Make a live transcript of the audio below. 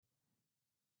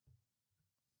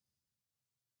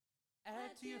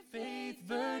Add to your faith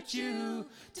virtue,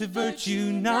 to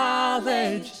virtue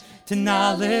knowledge, to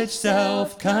knowledge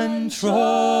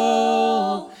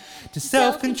self-control, to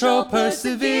self-control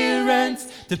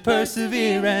perseverance, to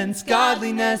perseverance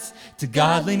godliness, to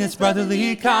godliness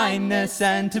brotherly kindness,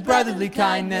 and to brotherly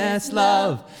kindness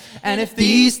love. And if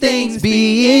these things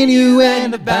be in you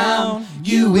and abound,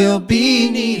 you will be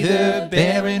neither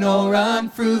barren or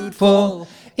unfruitful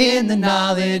in the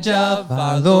knowledge of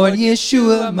our Lord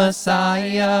Yeshua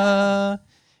Messiah.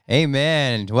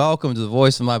 Amen. Welcome to the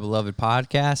Voice of My Beloved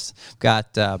podcast.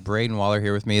 Got Brayden Waller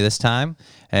here with me this time,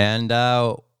 and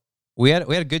we had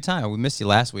a good time. We missed you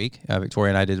last week.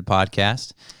 Victoria and I did a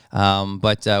podcast,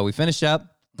 but we finished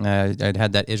up. I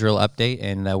had that Israel update,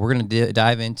 and we're going to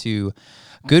dive into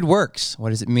good works. What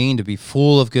does it mean to be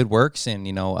full of good works, and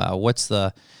what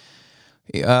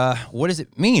does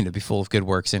it mean to be full of good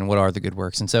works, and what are the good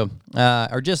works? And so,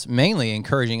 are just mainly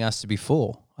encouraging us to be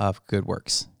full of good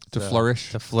works. To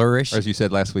flourish. Or as you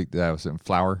said last week, that was in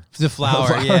flower. The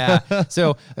flower, yeah.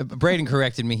 So Brayden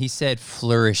corrected me. He said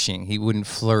flourishing. He wouldn't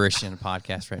flourish in a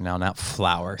podcast right now, not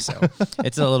flower. So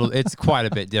it's quite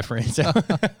a bit different. So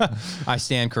I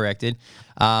stand corrected.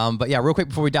 But yeah, real quick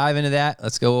before we dive into that,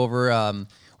 let's go over.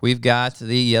 We've got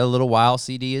the Little While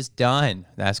CD is done.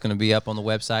 That's going to be up on the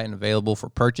website and available for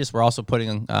purchase. We're also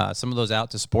putting some of those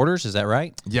out to supporters. Is that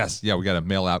right? Yes. Yeah, we got a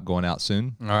mail out going out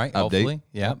soon. All right. Update. Hopefully.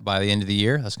 Yeah, by the end of the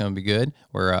year. That's going to be good.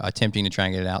 We're attempting to try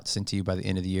and get it out sent to you by the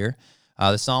end of the year.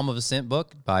 The Psalm of Ascent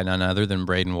book by none other than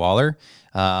Brayden Waller.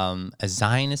 A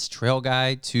Zionist trail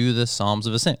guide to the Psalms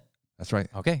of Ascent. That's right.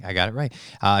 Okay, I got it right.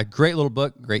 Great little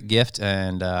book, great gift,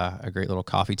 and a great little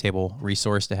coffee table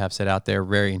resource to have set out there.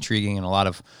 Very intriguing, and a lot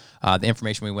of the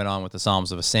information we went on with the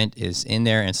Psalms of Ascent is in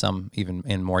there, and some even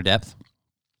in more depth.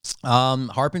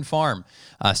 Harp and Farm,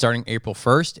 starting April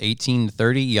 1st, 18 to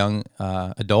 30 young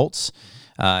adults,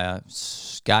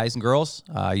 guys and girls,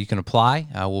 you can apply.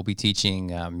 We'll be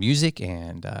teaching music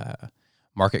and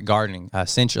market gardening,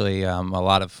 essentially a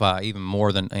lot of even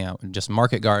more than just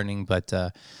market gardening, but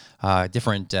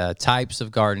different types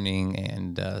of gardening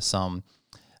and some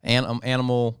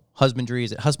animal husbandry.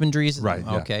 Is it husbandries? Right.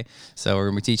 Yeah. Okay. So we're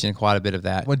going to be teaching quite a bit of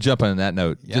that. Well, jump on that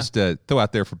note. Yeah. Just throw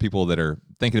out there for people that are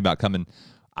thinking about coming.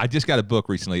 I just got a book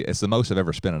recently. It's the most I've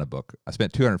ever spent on a book. I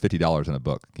spent $250 on a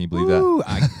book. Can you believe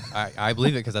that? I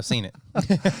believe it because I've seen it.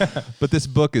 But this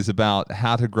book is about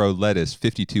how to grow lettuce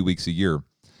 52 weeks a year,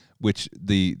 which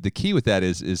the key with that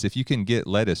is if you can get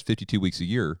lettuce 52 weeks a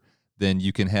year, then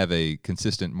you can have a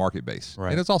consistent market base.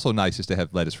 Right. And it's also nice just to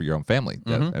have lettuce for your own family.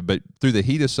 Mm-hmm. But through the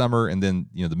heat of summer and then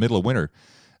the middle of winter,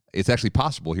 it's actually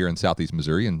possible here in Southeast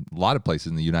Missouri and a lot of places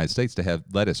in the United States to have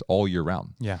lettuce all year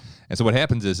round. Yeah. And so what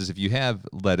happens is if you have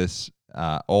lettuce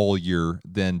all year,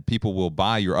 then people will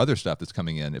buy your other stuff that's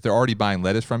coming in. If they're already buying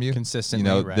lettuce from you,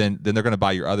 consistently, right. then they're going to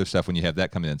buy your other stuff when you have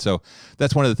that coming in. So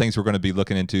that's one of the things we're going to be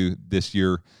looking into this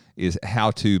year is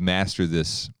how to master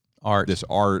this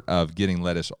art of getting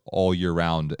lettuce all year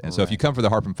round. And so if you come for the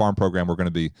Harp and Farm program, we're going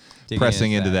to be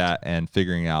pressing into that and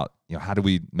figuring out, how do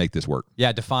we make this work?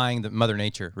 Yeah, defying the Mother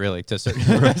Nature, really, to a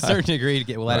certain degree to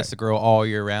get lettuce to grow all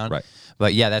year round. Right.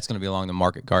 But yeah, that's going to be along the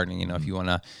market gardening. If you want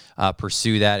to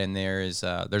pursue that, and there's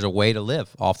a way to live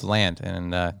off the land,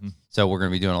 and so we're going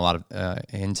to be doing a lot of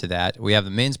into that. We have the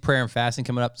men's prayer and fasting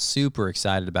coming up. Super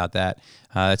excited about that.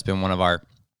 That's been one of our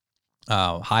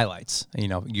highlights.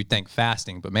 You'd think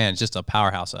fasting, but man, it's just a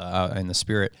powerhouse in the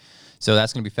spirit. So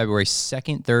that's going to be February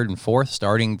 2nd, 3rd, and 4th,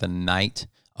 starting the night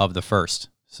of the 1st.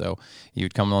 So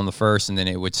you'd come on the 1st, and then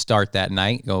it would start that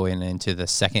night, go into the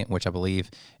 2nd, which I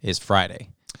believe is Friday.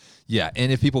 Yeah,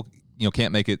 and if people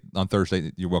can't make it on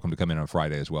Thursday, you're welcome to come in on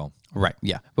Friday as well. Right,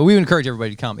 yeah. But we would encourage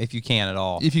everybody to come if you can at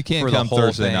all. If you can come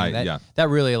Thursday night, that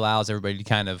really allows everybody to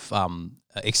kind of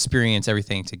experience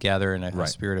everything together in a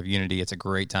spirit of unity. It's a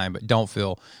great time, but don't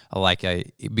feel like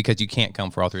because you can't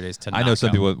come for all 3 days to I know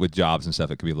some people with jobs and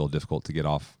stuff, it can be a little difficult to get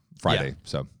off Friday, yeah.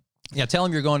 So... Yeah, tell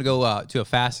them you're going to go to a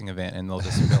fasting event, and they'll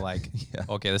just feel like,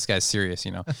 okay, this guy's serious.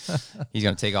 He's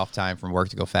going to take off time from work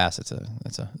to go fast. It's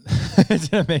it's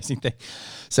an amazing thing.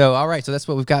 So, all right, so that's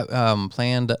what we've got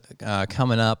planned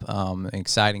coming up.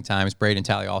 Exciting times. Brayden and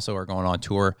Tally also are going on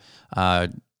tour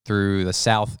through the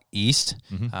Southeast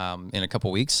in a couple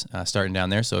weeks, starting down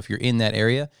there. So if you're in that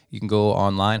area, you can go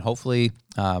online. Hopefully,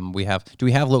 do we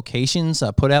have locations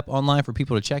put up online for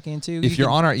people to check into? If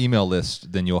you're on our email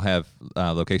list, then you'll have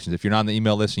locations. If you're not on the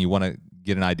email list and you want to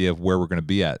get an idea of where we're going to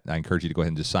be at, I encourage you to go ahead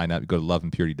and just sign up. Go to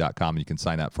loveandpurity.com and you can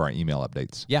sign up for our email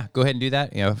updates. Yeah, go ahead and do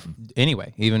that.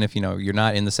 Anyway, even if you're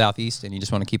not in the Southeast and you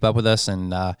just want to keep up with us,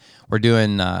 and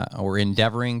we're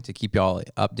endeavoring to keep y'all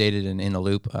updated and in the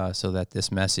loop, so that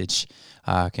this message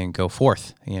can go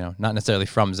forth. Not necessarily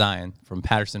from Zion, from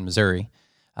Patterson, Missouri.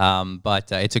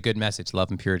 But it's a good message, love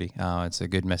and purity. It's a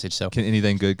good message. So, can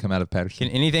anything good come out of Patterson?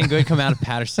 Can anything good come out of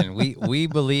Patterson? We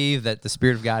believe that the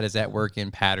Spirit of God is at work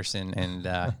in Patterson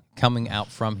and coming out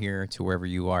from here to wherever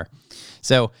you are.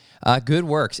 So, good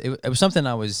works. It was something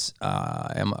I was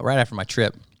right after my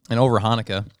trip, and over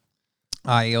Hanukkah,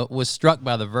 I was struck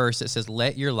by the verse that says,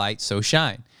 "Let your light so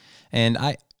shine," and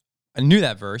I knew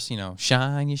that verse.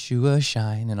 Shine, Yeshua,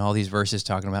 shine, and all these verses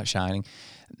talking about shining.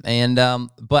 And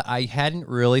but I hadn't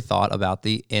really thought about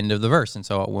the end of the verse, and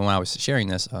so when I was sharing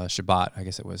this Shabbat, I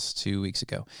guess it was 2 weeks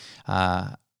ago,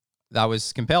 I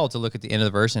was compelled to look at the end of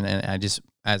the verse, and I just,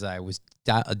 as I was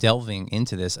delving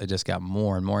into this, I just got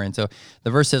more and more. And so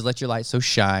the verse says, "Let your light so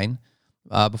shine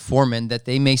before men that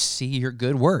they may see your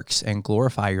good works and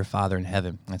glorify your Father in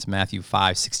heaven." That's Matthew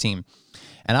 5:16,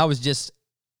 and I was just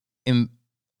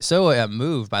so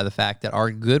moved by the fact that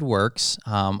our good works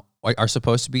are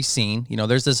supposed to be seen.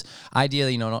 There's this idea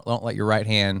that, don't let your left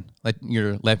hand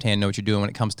know what you're doing when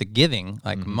it comes to giving,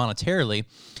 like monetarily,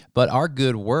 but our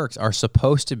good works are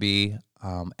supposed to be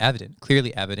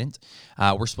clearly evident.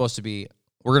 We're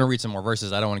going to read some more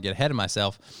verses. I don't want to get ahead of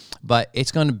myself, but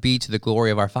it's going to be to the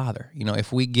glory of our Father.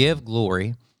 If we give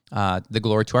glory, the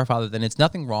glory to our Father, then it's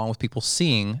nothing wrong with people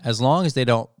seeing, as long as they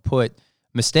don't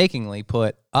mistakenly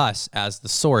put us as the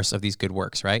source of these good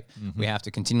works, right? Mm-hmm. We have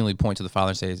to continually point to the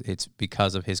Father and say it's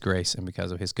because of His grace and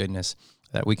because of His goodness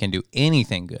that we can do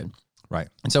anything good. Right.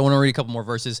 And so I want to read a couple more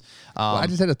verses. I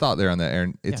just had a thought there on that,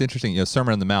 Aaron. It's interesting.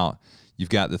 Sermon on the Mount, you've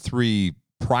got the three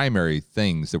primary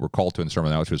things that we're called to in the Sermon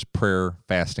on the Mount, which was prayer,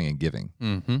 fasting, and giving.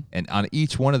 Mm-hmm. And on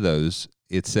each one of those,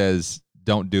 it says,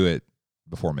 don't do it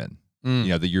before men.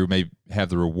 That you may have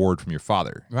the reward from your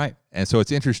Father. Right. And so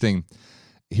it's interesting.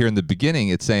 Here in the beginning,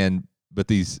 it's saying, but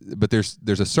there's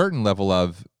a certain level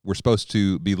of, we're supposed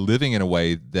to be living in a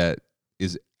way that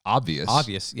is obvious.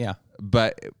 Obvious, yeah.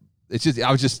 But it's just, I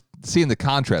was just seeing the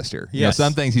contrast here. Yes.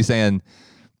 Some things he's saying,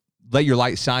 let your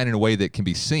light shine in a way that can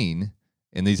be seen.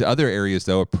 In these other areas,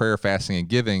 though, of prayer, fasting, and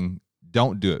giving,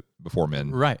 don't do it before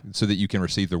men, right? So that you can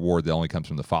receive the reward that only comes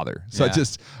from the Father. So I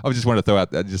just wanted to throw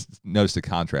out that, just notice the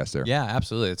contrast there. Yeah,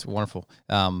 absolutely. It's wonderful.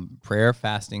 Prayer,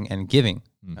 fasting, and giving.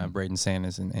 Brayden saying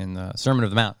is in the Sermon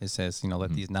of the Mount. It says,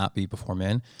 let these not be before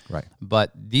men. Right.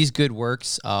 But these good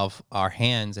works of our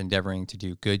hands endeavoring to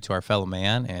do good to our fellow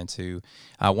man, and to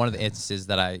one of the instances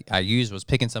that I used was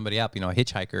picking somebody up. A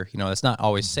hitchhiker. It's not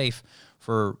always safe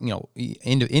for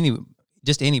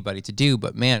anybody to do.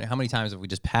 But man, how many times have we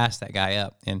just passed that guy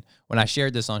up? And when I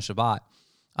shared this on Shabbat,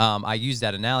 I used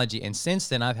that analogy, and since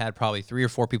then I've had probably 3 or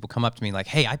 4 people come up to me like,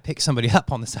 "Hey, I picked somebody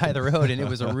up on the side of the road, and it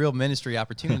was a real ministry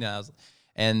opportunity."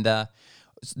 And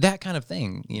that kind of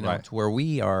thing, right. To where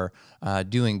we are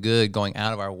doing good, going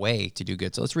out of our way to do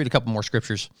good. So let's read a couple more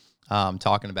scriptures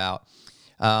talking about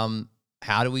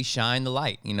how do we shine the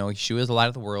light. Yeshua is the light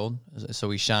of the world, so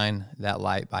we shine that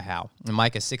light by how. In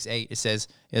Micah 6:8, it says,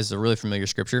 is a really familiar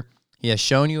scripture, "He has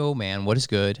shown you, O man, what is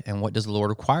good, and what does the Lord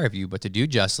require of you, but to do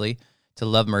justly, to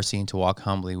love mercy, and to walk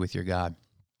humbly with your God."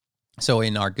 So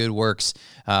in our good works,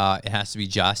 it has to be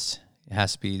just. It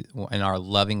has to be in our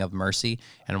loving of mercy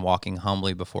and walking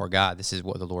humbly before God. This is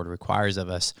what the Lord requires of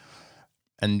us.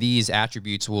 And these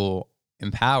attributes will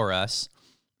empower us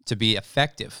to be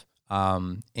effective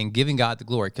in giving God the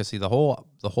glory. Because see, the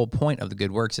whole point of the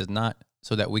good works is not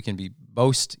so that we can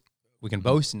boast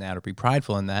in that or be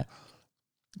prideful in that,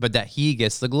 but that He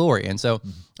gets the glory. And so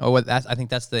I think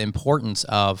that's the importance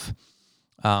of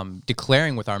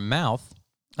declaring with our mouth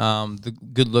the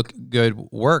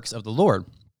good works of the Lord.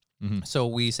 Mm-hmm. So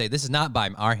we say, this is not by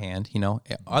our hand,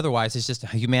 Otherwise, it's just a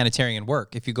humanitarian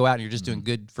work. If you go out and you're just doing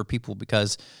good for people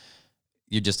because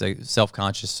you're just a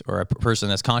self-conscious or a person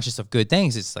that's conscious of good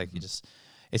things, it's like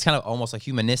it's kind of almost like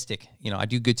humanistic. I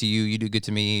do good to you, you do good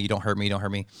to me, you don't hurt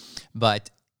me. But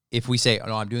if we say,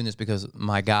 "No, I'm doing this because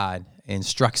my God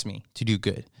instructs me to do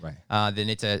good," right. Then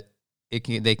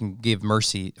they can give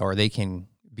mercy, or they can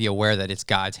be aware that it's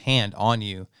God's hand on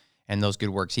you, and those good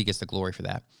works, He gets the glory for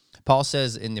that. Paul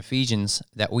says in Ephesians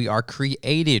that we are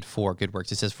created for good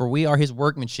works. It says, "For we are His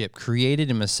workmanship,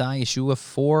 created in Messiah Yeshua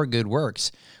for good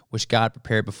works, which God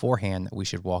prepared beforehand that we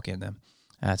should walk in them."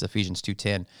 That's Ephesians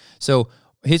 2:10. So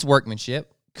His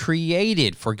workmanship,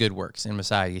 created for good works in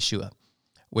Messiah Yeshua,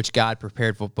 which God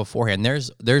prepared beforehand.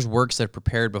 There's works that are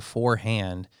prepared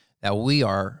beforehand that we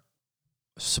are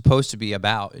supposed to be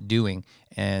about doing.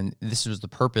 And this was the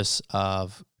purpose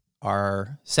of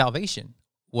our salvation,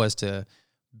 was to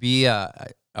be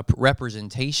a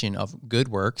representation of good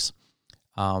works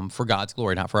for God's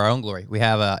glory, not for our own glory. We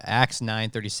have Acts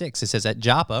 9:36. It says, at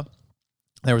Joppa,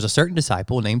 there was a certain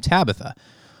disciple named Tabitha,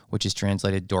 which is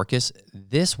translated Dorcas.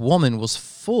 This woman was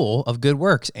full of good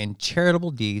works and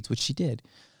charitable deeds, which she did.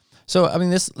 So, I mean,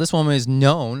 this woman is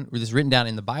known, or this is written down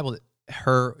in the Bible,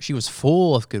 that she was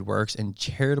full of good works and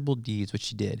charitable deeds, which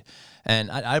she did.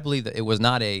 And I believe that it was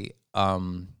not a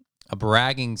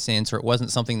bragging sense, or it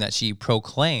wasn't something that she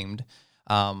proclaimed,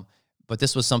 but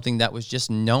this was something that was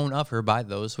just known of her by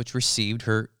those which received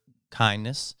her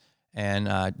kindness and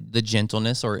the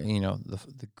gentleness, or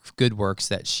the good works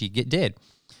that she did.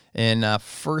 In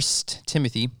 1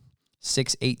 Timothy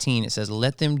 6:18, it says,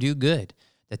 let them do good,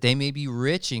 that they may be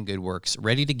rich in good works,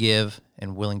 ready to give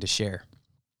and willing to share.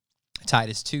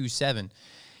 Titus 2:7,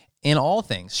 in all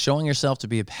things, showing yourself to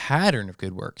be a pattern of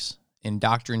good works, in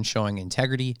doctrine showing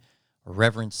integrity,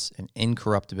 reverence, and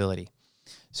incorruptibility.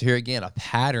 So here again, a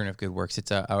pattern of good works.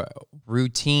 It's a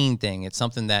routine thing. It's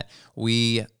something that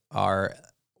we are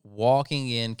walking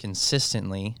in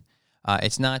consistently.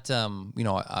 It's not,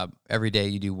 every day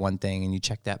you do one thing and you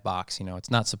check that box.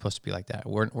 It's not supposed to be like that.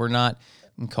 We're not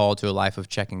called to a life of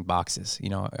checking boxes.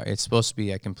 It's supposed to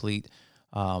be a complete,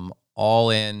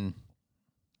 all-in,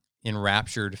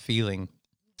 enraptured feeling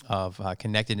of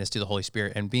connectedness to the Holy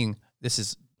Spirit. And this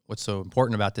is what's so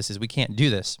important about this, is we can't do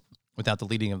this without the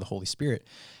leading of the Holy Spirit.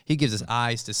 He gives us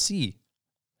eyes to see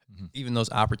even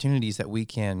those opportunities that we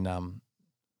can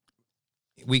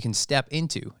step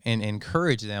into and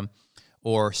encourage them,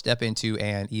 or step into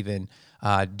and even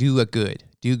do good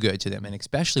to them. And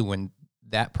especially when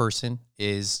that person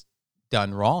is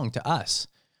done wrong to us,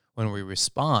 when we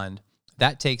respond,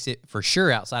 that takes it for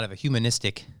sure outside of a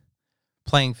humanistic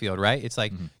playing field, right? It's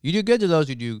like, you do good to those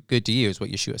who do good to you, is what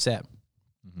Yeshua said.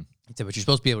 He said, but you're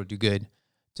supposed to be able to do good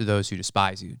to those who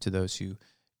despise you, to those who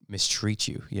mistreat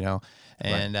you,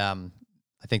 And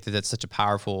I think that that's such a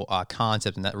powerful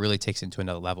concept, and that really takes it to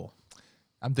another level.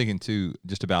 I'm thinking, too,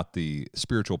 just about the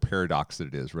spiritual paradox that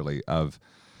it is, really, of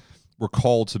we're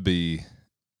called to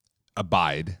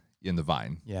abide in the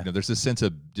vine. Yeah. There's this sense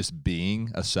of just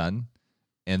being a son,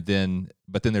 but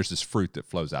then there's this fruit that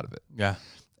flows out of it. Yeah.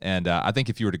 And I think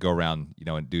if you were to go around,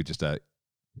 and do just a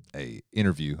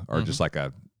interview, or just like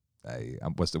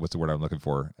what's the word I'm looking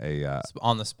for?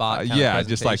 On the spot.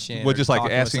 Just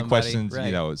like asking questions,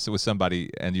 right. So with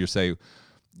somebody, and you say,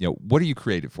 what are you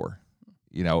created for?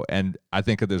 And I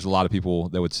think that there's a lot of people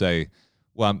that would say,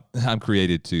 well, I'm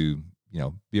created to,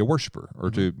 be a worshiper,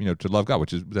 or to love God,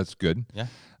 that's good. Yeah.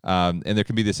 And there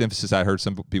can be this emphasis. I heard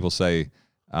some people say,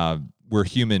 we're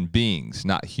human beings,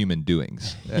 not human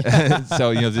doings.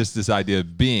 So, this idea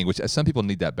of being, which some people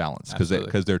need that balance,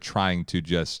 because they're trying to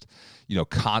just,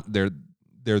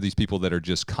 they're these people that are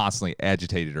just constantly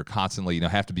agitated, or constantly,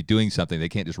 have to be doing something. They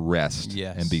can't just rest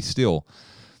and be still.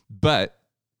 But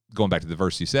going back to the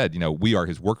verse you said, we are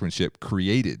his workmanship,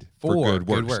 created for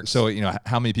good works. So,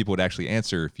 how many people would actually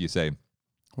answer if you say,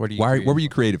 what were you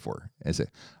created for? And say,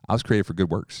 I was created for good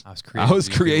works. I was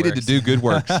created to do good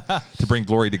works, to bring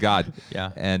glory to God.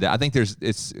 Yeah. And I think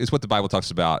it's what the Bible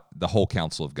talks about, the whole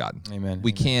counsel of God. Amen.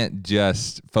 We can't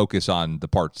just focus on the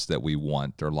parts that we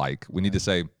want or like. We need to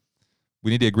say,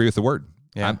 we need to agree with the word.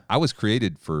 Yeah. I was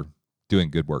created for doing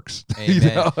good works.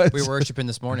 Amen. We were worshiping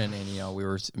this morning, and we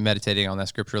were meditating on that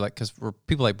scripture, because for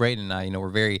people like Brayden and I, we're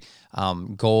very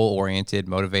goal oriented,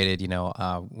 motivated.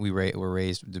 We were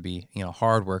raised to be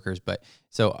hard workers, but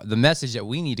so the message that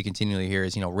we need to continually hear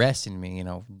is rest in me.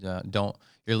 Don't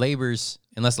your labors,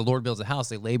 unless the Lord builds a house,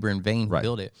 they labor in vain who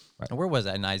build it. Right. And where was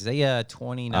that in Isaiah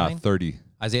 29? 30.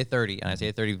 Isaiah 30, and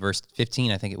Isaiah 30 verse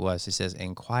 15, I think it was. It says,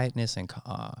 "In quietness and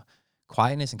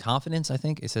confidence," I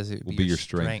think it says, it will be your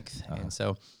strength. And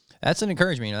so that's an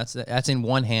encouragement. That's in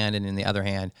one hand, and in the other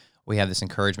hand, we have this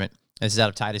encouragement. This is out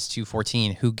of Titus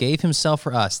 2:14, who gave himself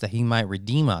for us that he might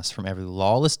redeem us from every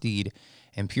lawless deed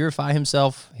and purify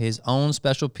himself, his own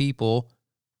special people,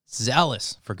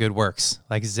 zealous for good works,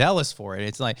 like zealous for it.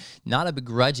 It's like not a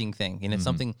begrudging thing. And it's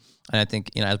something, and I think,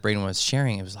 as Brayden was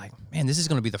sharing, it was like, man, this is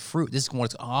going to be the fruit. This is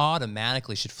what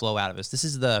automatically should flow out of us. This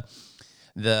is the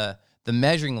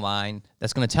measuring line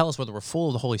that's going to tell us whether we're full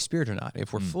of the Holy Spirit or not.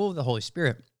 If we're full of the Holy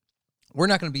Spirit, we're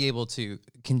not going to be able to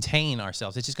contain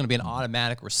ourselves. It's just going to be an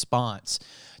automatic response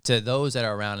to those that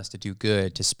are around us to do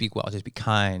good, to speak well, to be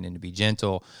kind, and to be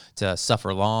gentle, to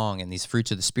suffer long. And these fruits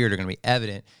of the Spirit are going to be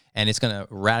evident, and it's going to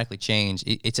radically change.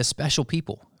 It's a special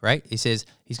people, right? He says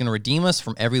he's going to redeem us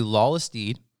from every lawless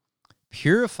deed,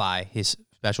 purify his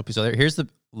special people. So here's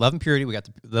love and purity. We got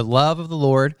the love of the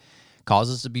Lord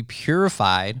causes us to be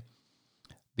purified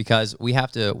because we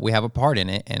have a part in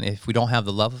it. And if we don't have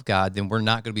the love of God, then we're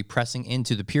not going to be pressing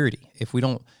into the purity. If we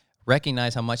don't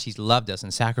recognize how much he's loved us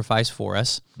and sacrificed for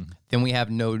us, then we have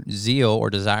no zeal or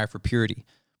desire for purity.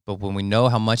 But when we know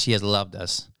how much he has loved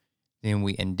us, then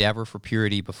we endeavor for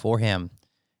purity before him,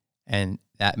 and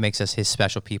that makes us his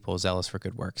special people, zealous for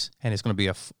good works. And it's going to be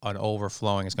an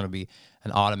overflowing. It's going to be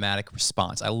an automatic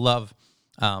response. I love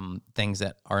things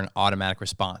that are an automatic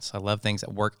response. I love things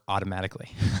that work automatically.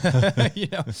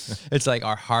 It's like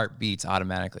our heart beats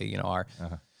automatically.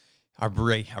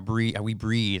 We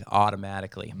breathe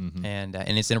automatically, and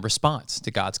it's in a response to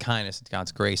God's kindness, to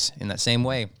God's grace. In that same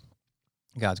way,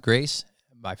 God's grace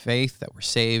by faith that we're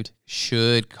saved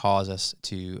should cause us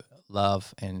to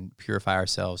love and purify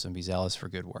ourselves and be zealous for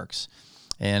good works.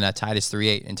 And Titus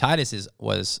 3:8, and Titus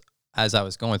was as I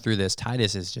was going through this,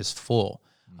 Titus is just full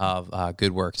of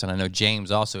good works, and I know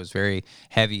James also is very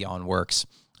heavy on works.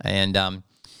 And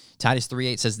Titus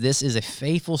 3:8 says, "This is a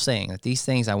faithful saying that these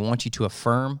things I want you to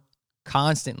affirm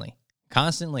constantly,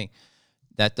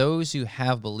 that those who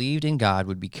have believed in God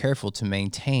would be careful to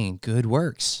maintain good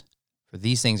works. For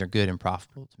these things are good and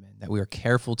profitable to men," that we are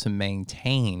careful to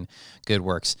maintain good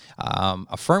works,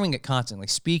 affirming it constantly,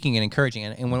 speaking and encouraging.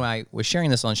 And when I was sharing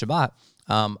this on Shabbat,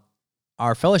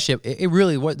 our fellowship,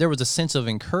 there was a sense of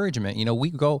encouragement.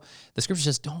 The scripture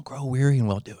says, don't grow weary in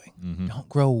well-doing. Don't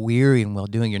grow weary in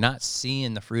well-doing. You're not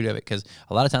seeing the fruit of it, because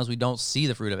a lot of times we don't see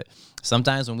the fruit of it.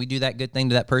 Sometimes when we do that good thing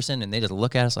to that person and they just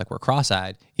look at us like we're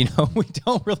cross-eyed, we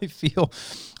don't really feel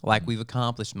like we've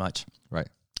accomplished much. Right.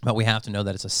 But we have to know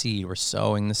that it's a seed. We're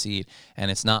sowing the seed,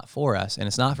 and it's not for us, and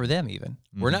it's not for them even.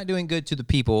 We're not doing good to the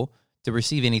people to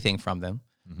receive anything from them.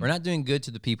 We're not doing good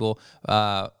to the people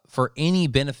for any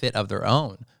benefit of their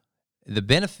own. The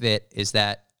benefit is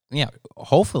that,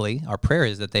 hopefully, our prayer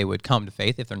is that they would come to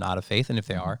faith if they're not of faith, and if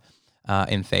they are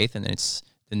in faith, and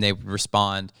then they would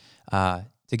respond to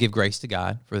give grace to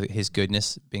God for his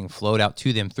goodness being flowed out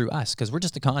to them through us, because we're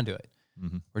just a conduit.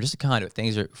 We're just a conduit.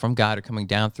 Things from God are coming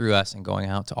down through us and going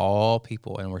out to all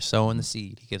people, and we're sowing the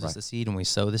seed. He gives us the seed, and we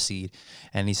sow the seed.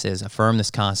 And he says, affirm this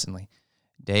constantly,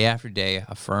 day after day,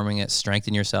 affirming it,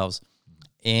 strengthen yourselves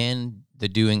in the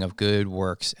doing of good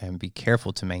works, and be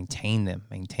careful to maintain them,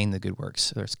 maintain the good works.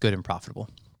 So it's good and profitable.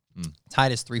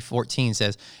 Titus 3:14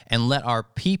 says, "And let our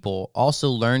people also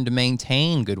learn to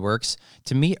maintain good works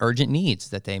to meet urgent needs,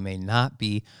 that they may not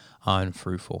be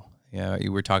unfruitful."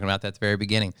 You were talking about that at the very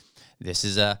beginning. This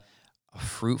is a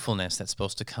fruitfulness that's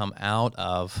supposed to come out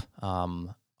of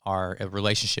our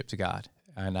relationship to God.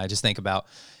 And I just think about,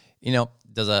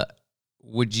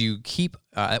 would you keep,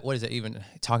 what is it even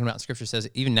talking about in Scripture says,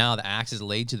 even now the axe is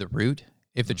laid to the root.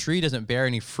 If the tree doesn't bear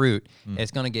any fruit,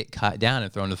 it's going to get cut down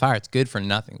and thrown into the fire. It's good for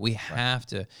nothing. We have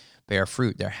to bear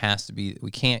fruit. There has to be, we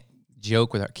can't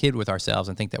joke with ourselves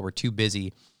and think that we're too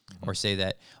busy, or say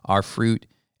that our fruit,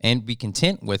 and be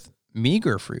content with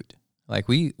meager fruit. Like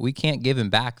we can't give him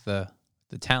back the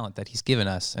talent that he's given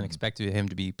us and expect him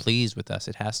to be pleased with us.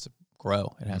 It has to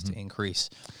grow. It has to increase.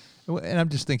 And I'm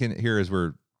just thinking here, as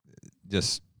we're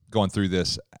just going through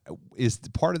this, is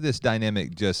part of this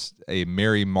dynamic just a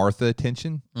Mary-Martha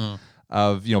tension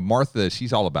of, Martha,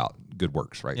 she's all about good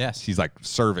works, right? Yes. She's like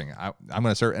serving. I'm going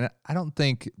to serve. And I don't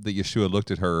think that Yeshua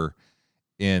looked at her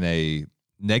in a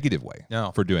negative way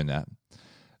for doing that.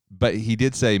 But he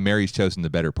did say Mary's chosen the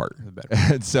better part.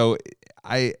 And so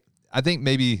I think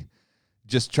maybe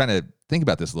just trying to think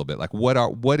about this a little bit, like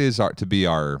what is to be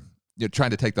our trying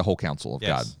to take the whole counsel of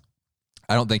God.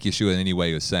 I don't think Yeshua in any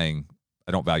way was saying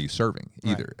I don't value serving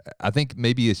either. Right. I think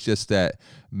maybe it's just that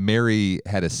Mary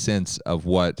had a sense of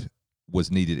what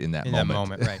was needed in that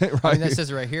moment. Right. Right. I mean, that says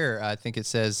it right here. I think it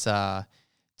says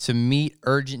to meet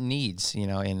urgent needs,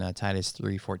 in Titus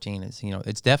 3:14.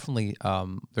 It's definitely,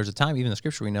 there's a time, even in the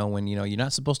scripture we know, when, you're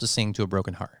not supposed to sing to a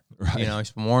broken heart. Right.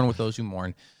 It's mourn with those who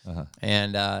mourn.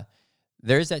 And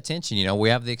there's that tension. We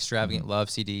have the Extravagant Love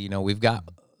CD. We've got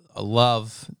a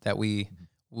love that we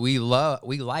love.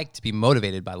 We like to be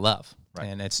motivated by love. Right.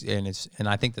 And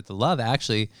I think that the love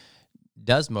actually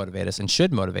does motivate us and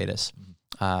should motivate us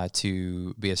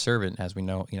to be a servant, as we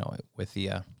know, with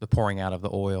the pouring out of the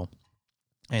oil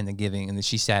and the giving, and then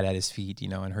she sat at his feet,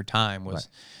 and her time was,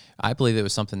 I believe it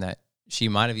was something that she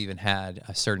might have even had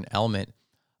a certain element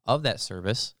of that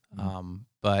service,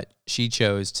 but she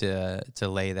chose to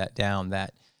lay that down,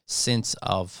 that sense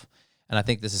of, and I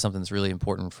think this is something that's really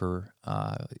important for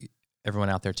everyone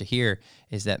out there to hear,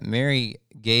 is that Mary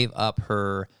gave up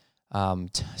her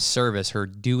service, her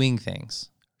doing things.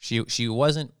 She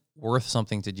wasn't worth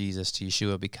something to Jesus, to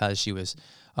Yeshua, because she was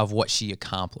of what she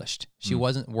accomplished. She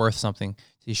wasn't worth something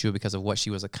to Yeshua because of what she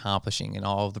was accomplishing and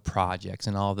all of the projects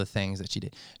and all of the things that she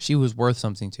did. She was worth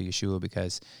something to Yeshua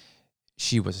because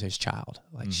she was his child.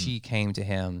 Like she came to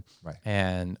him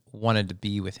and wanted to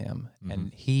be with him.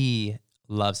 And he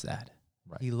loves that.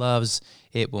 Right. He loves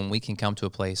it when we can come to a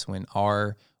place when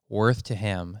our worth to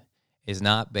him is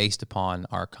not based upon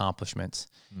our accomplishments.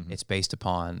 It's based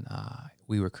upon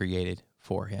we were created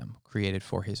for him, created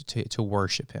for his to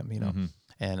worship him, you know.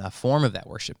 And a form of that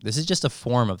worship. This is just a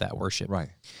form of that worship. Right.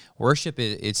 Worship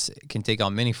can take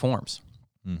on many forms.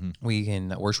 We can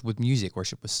worship with music,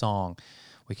 worship with song.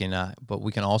 We can, but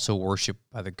we can also worship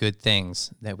by the good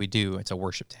things that we do. It's a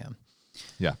worship to him.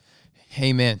 Yeah.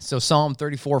 Amen. So Psalm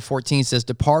 34:14 says,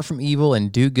 "Depart from evil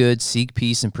and do good, seek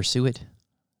peace and pursue it."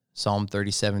 Psalm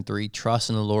 37:3, "Trust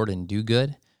in the Lord and do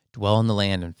good, dwell in the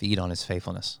land and feed on his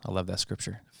faithfulness." I love that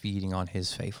scripture, feeding on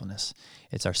his faithfulness.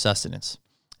 It's our sustenance.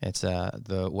 It's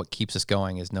what keeps us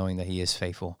going is knowing that he is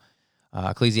faithful.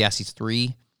 Ecclesiastes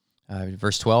 3,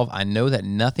 verse 12, "I know that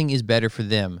nothing is better for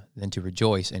them than to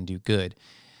rejoice and do good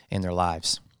in their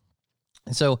lives."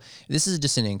 And so this is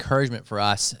just an encouragement for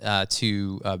us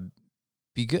to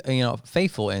be good,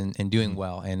 faithful in doing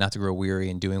well, and not to grow weary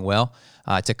in doing well,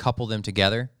 to couple them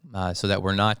together so that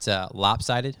we're not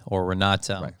lopsided, or we're not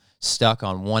stuck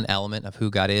on one element of who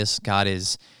God is. God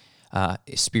is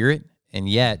spirit, and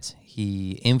yet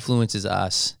he influences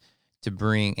us to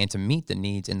bring and to meet the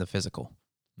needs in the physical,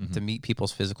 to meet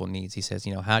people's physical needs. He says,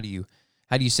 how do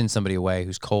you send somebody away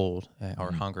who's cold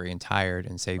or hungry and tired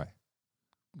and say,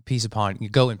 peace upon you,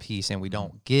 go in peace, and we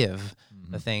don't give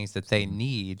the things that they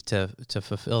need to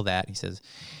fulfill that. He says,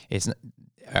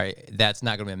 that's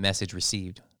not going to be a message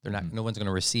received. No one's going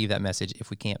to receive that message if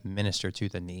we can't minister to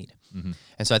the need.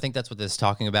 And so I think that's what this is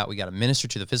talking about. We got to minister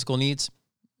to the physical needs,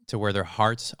 to where their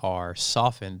hearts are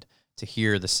softened to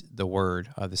hear the word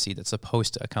of the seed that's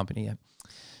supposed to accompany it.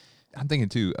 I'm thinking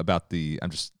too about this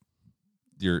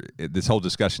whole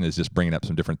discussion is just bringing up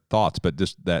some different thoughts, but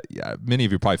just that many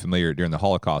of you are probably familiar. During the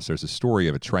Holocaust, there's a story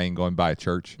of a train going by a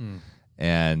church,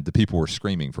 and the people were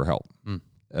screaming for help.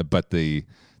 But the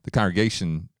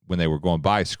congregation, when they were going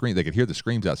by, they could hear the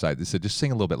screams outside. They said, just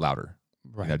sing a little bit louder.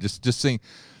 Right. Just sing.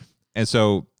 And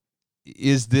so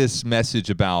is this message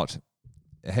about,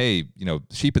 hey,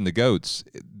 sheep and the goats,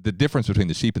 the difference between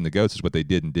the sheep and the goats is what they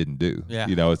did and didn't do. Yeah.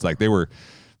 It's like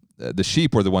the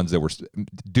sheep were the ones that were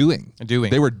doing.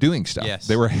 They were doing stuff. Yes.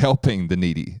 They were helping the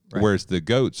needy, whereas the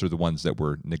goats are the ones that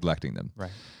were neglecting them.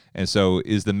 Right. And so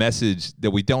is the message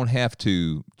that we don't have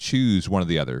to choose one or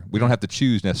the other. We don't have to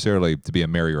choose necessarily to be a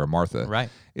Mary or a Martha. Right.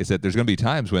 It's that there's going to be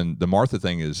times when the Martha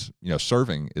thing is,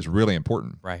 serving is really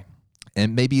important. Right.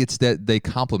 And maybe it's that they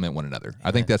complement one another. Amen.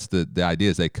 I think that's the idea,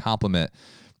 is they complement.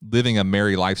 Living a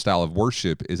Mary lifestyle of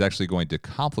worship is actually going to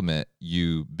complement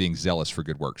you being zealous for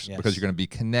good works, because you're going to be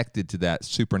connected to that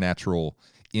supernatural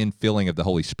infilling of the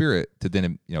Holy Spirit to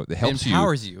then, that helps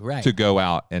you to go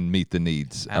out and meet the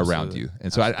needs around you.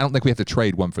 And so I don't think we have to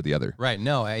trade one for the other. Right.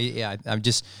 No, I'm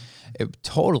just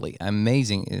totally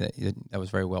amazing. That was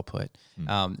very well put.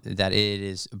 That it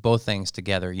is both things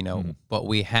together, but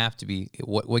we have to be,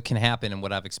 what can happen, and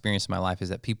what I've experienced in my life is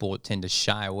that people tend to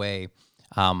shy away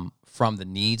from the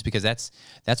needs, because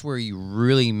that's where you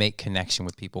really make connection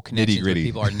with people. Connections with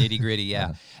people are nitty-gritty,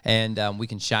 yeah. And we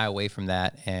can shy away from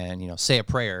that and, say a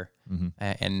prayer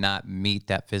and not meet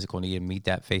that physical need and meet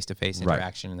that face-to-face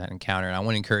interaction and that encounter. And I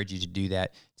want to encourage you to do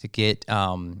that, to get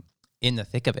in the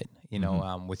thick of it,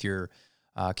 with your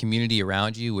community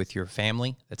around you, with your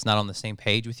family that's not on the same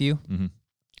page with you.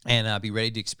 And be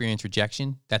ready to experience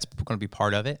rejection. That's going to be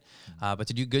part of it, but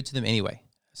to do good to them anyway,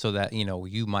 so that,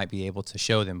 you might be able to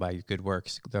show them by your good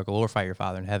works. They'll glorify your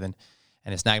Father in heaven.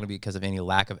 And it's not going to be because of any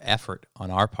lack of effort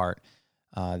on our part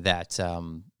that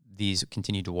these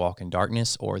continue to walk in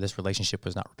darkness, or this relationship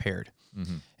was not repaired.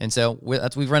 And so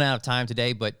we've run out of time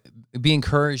today, but be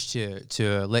encouraged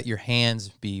to let your hands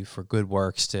be for good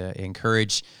works, to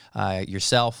encourage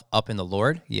yourself up in the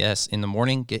Lord. Yes, in the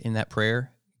morning, get in that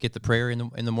prayer. Get the prayer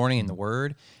in the morning, in the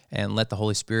Word, and let the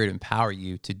Holy Spirit empower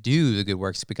you to do the good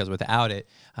works, because without it,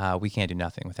 we can't do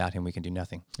nothing. Without Him, we can do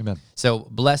nothing. Amen. So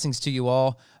blessings to you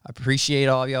all. Appreciate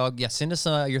all of y'all. Yeah, send us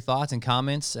your thoughts and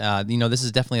comments. This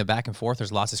is definitely a back and forth.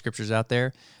 There's lots of scriptures out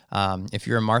there. If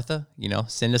you're a Martha,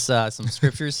 send us some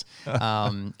scriptures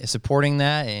supporting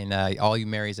that, and all you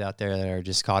Marys out there that are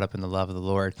just caught up in the love of the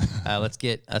Lord. Let's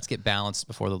get balanced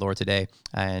before the Lord today,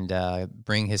 and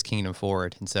bring His kingdom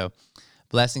forward. And so,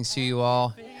 blessings to you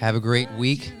all. Have a great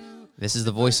week. This is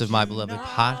the Voice of My Beloved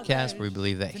podcast, where we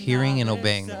believe that hearing and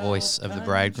obeying the voice of the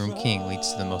bridegroom king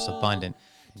leads to the most abundant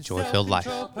and joy-filled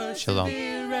life. Shalom.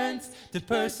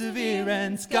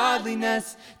 perseverance,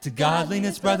 godliness, to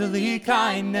godliness, brotherly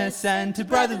kindness, and to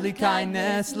brotherly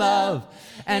kindness, love.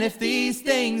 And if these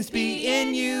things be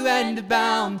in you and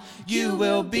abound, you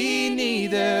will be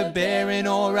neither barren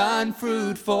or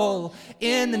unfruitful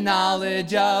in the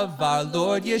knowledge of our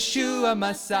Lord Yeshua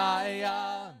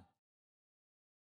Messiah.